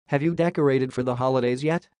Have you decorated for the holidays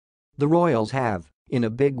yet? The royals have, in a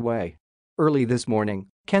big way. Early this morning,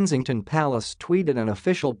 Kensington Palace tweeted an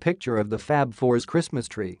official picture of the Fab Four's Christmas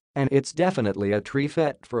tree, and it's definitely a tree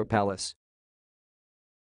fit for a palace.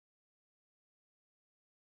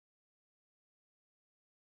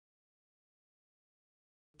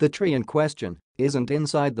 The tree in question isn't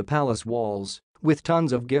inside the palace walls, with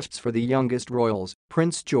tons of gifts for the youngest royals,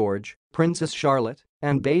 Prince George, Princess Charlotte,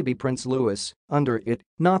 and baby Prince Louis, under it.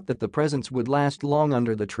 Not that the presents would last long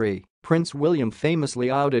under the tree. Prince William famously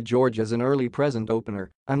outed George as an early present opener,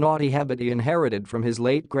 a naughty habit he inherited from his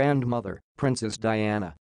late grandmother, Princess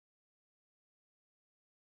Diana.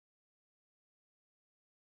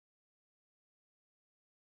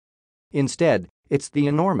 Instead, it's the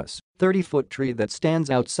enormous 30-foot tree that stands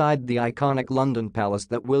outside the iconic London palace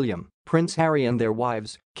that William, Prince Harry and their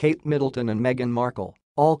wives, Kate Middleton and Meghan Markle,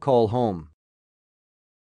 all call home.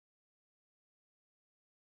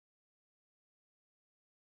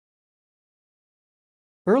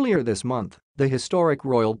 Earlier this month, the Historic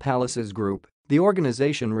Royal Palaces Group, the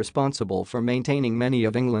organization responsible for maintaining many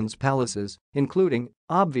of England's palaces, including,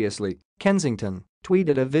 obviously, Kensington,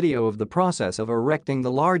 tweeted a video of the process of erecting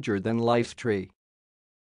the larger-than-life tree.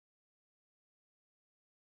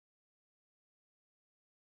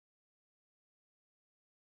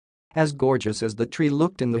 As gorgeous as the tree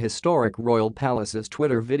looked in the Historic Royal Palace's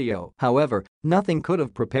Twitter video, however, nothing could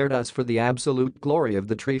have prepared us for the absolute glory of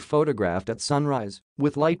the tree photographed at sunrise,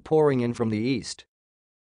 with light pouring in from the east.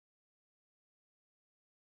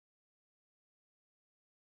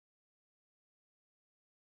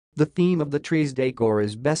 The theme of the tree's decor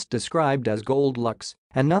is best described as gold luxe,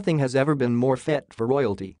 and nothing has ever been more fit for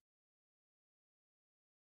royalty.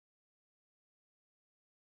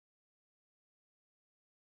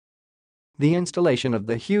 The installation of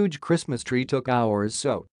the huge Christmas tree took hours,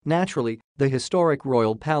 so, naturally, the Historic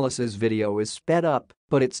Royal Palace's video is sped up,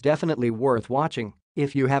 but it's definitely worth watching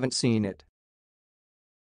if you haven't seen it.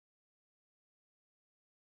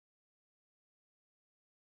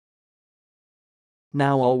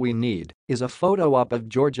 Now all we need is a photo op of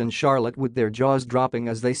George and Charlotte with their jaws dropping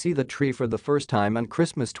as they see the tree for the first time, and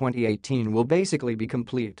Christmas 2018 will basically be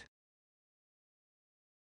complete.